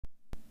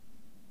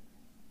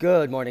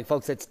Good morning,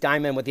 folks. It's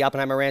Diamond with the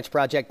Oppenheimer Ranch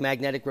Project,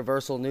 Magnetic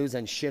Reversal News,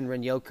 and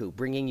Shinrin-yoku,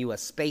 bringing you a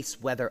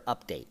space weather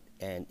update.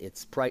 And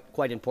it's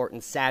quite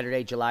important.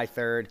 Saturday, July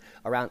 3rd,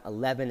 around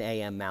 11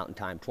 a.m. Mountain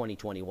Time,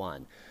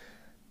 2021.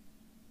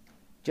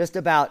 Just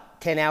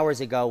about 10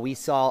 hours ago, we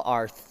saw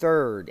our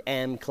third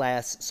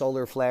M-class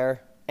solar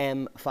flare,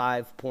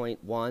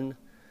 M5.1.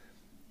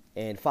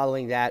 And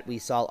following that, we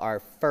saw our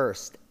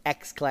first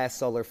X-class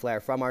solar flare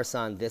from our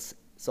sun this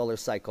solar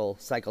cycle,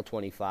 cycle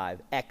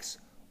 25,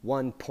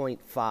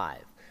 X1.5.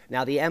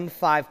 Now, the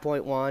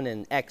M5.1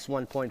 and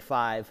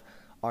X1.5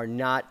 are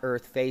not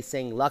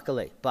Earth-facing,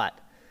 luckily, but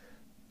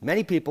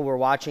many people were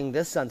watching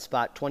this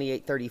sunspot,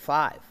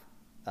 2835.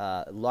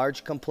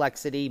 Large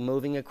complexity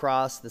moving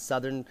across the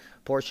southern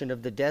portion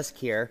of the disk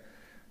here,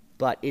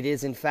 but it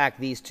is, in fact,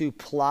 these two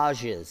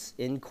plages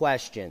in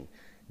question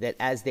that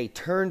as they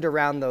turned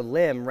around the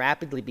limb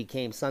rapidly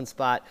became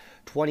sunspot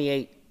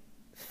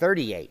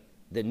 2838,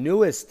 the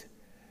newest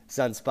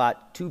sunspot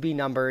to be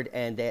numbered,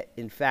 and that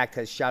in fact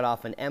has shot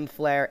off an M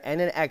flare and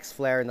an X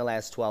flare in the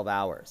last 12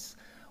 hours.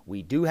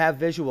 We do have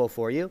visual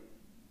for you,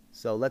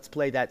 so let's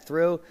play that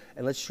through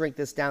and let's shrink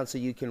this down so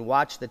you can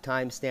watch the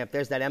timestamp.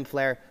 There's that M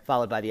flare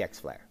followed by the X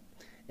flare.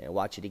 And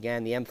watch it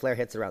again. The M flare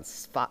hits around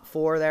spot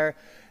 4 there,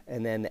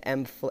 and then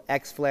the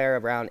X flare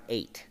around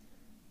 8.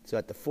 So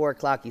at the 4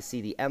 o'clock, you see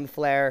the M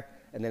flare,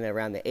 and then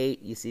around the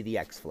 8, you see the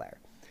X flare.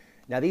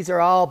 Now, these are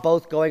all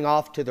both going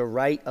off to the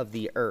right of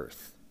the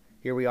Earth.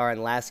 Here we are in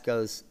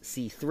LASCO's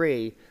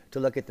C3 to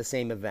look at the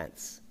same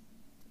events.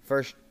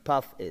 First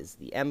puff is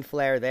the M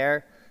flare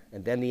there,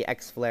 and then the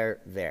X flare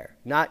there.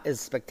 Not as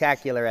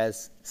spectacular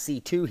as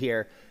C2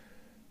 here,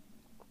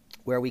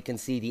 where we can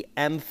see the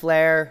M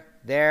flare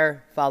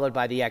there, followed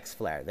by the X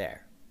flare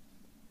there.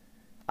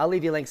 I'll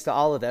leave you links to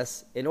all of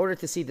this. In order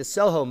to see the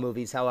Soho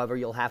movies, however,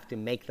 you'll have to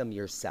make them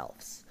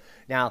yourselves.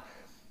 Now,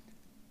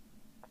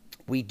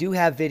 we do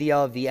have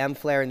video of the M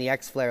flare and the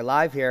X flare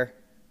live here,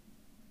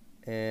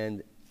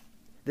 and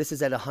this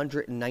is at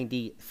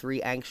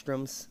 193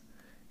 angstroms,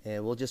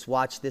 and we'll just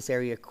watch this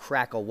area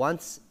crackle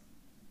once,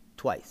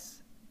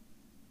 twice,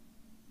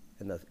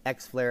 and the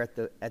X flare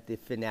at the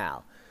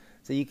finale.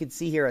 So you can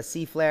see here a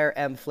C flare,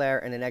 M flare,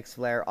 and an X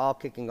flare all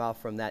kicking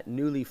off from that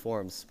newly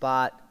formed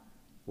spot.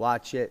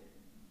 Watch it.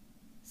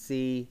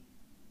 C,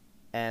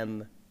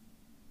 M,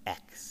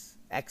 X.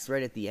 X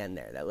right at the end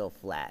there, that little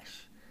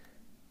flash.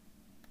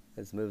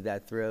 Let's move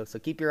that through. So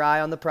keep your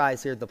eye on the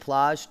prize here. The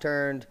plage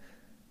turned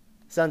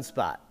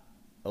sunspot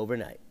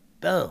overnight.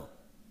 Boom.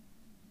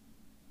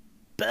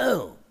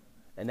 Boom.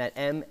 And that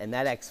M and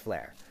that X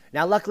flare.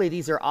 Now, luckily,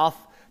 these are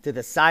off to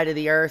the side of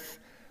the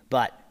Earth,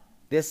 but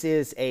this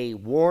is a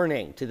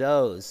warning to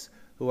those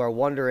who are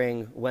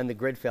wondering when the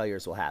grid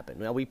failures will happen.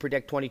 Now, we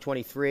predict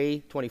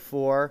 2023,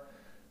 24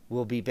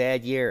 will be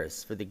bad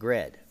years for the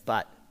grid,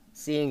 but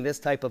seeing this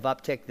type of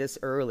uptick this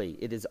early,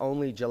 it is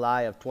only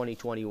July of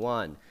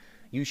 2021.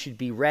 You should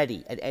be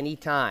ready at any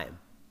time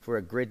for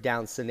a grid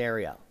down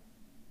scenario.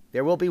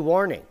 There will be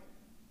warning,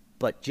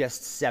 but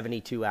just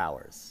 72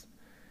 hours.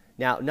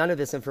 Now, none of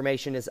this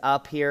information is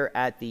up here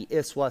at the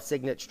ISWA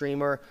Signet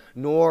Streamer,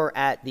 nor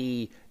at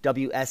the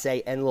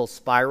WSA Enlil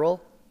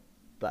Spiral,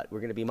 but we're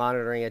going to be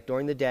monitoring it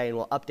during the day, and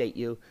we'll update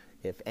you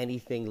if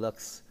anything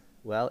looks,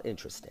 well,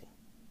 interesting.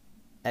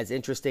 As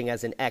interesting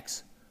as an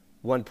X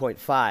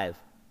 1.5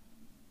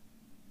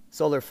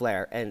 solar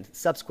flare and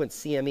subsequent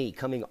CME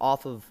coming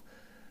off of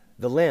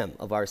the limb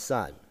of our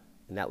sun.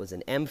 And that was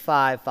an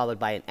M5 followed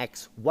by an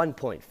X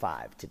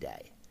 1.5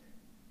 today.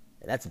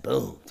 And that's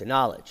boom to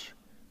knowledge.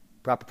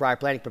 Proper prior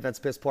planning prevents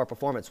piss poor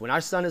performance. When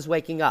our sun is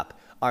waking up,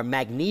 our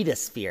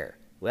magnetosphere,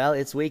 well,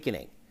 it's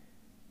weakening.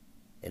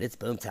 And it's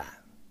boom time.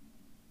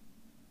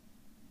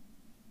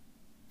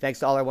 Thanks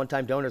to all our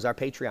one-time donors, our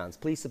Patreons.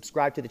 Please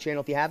subscribe to the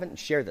channel if you haven't, and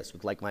share this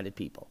with like-minded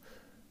people.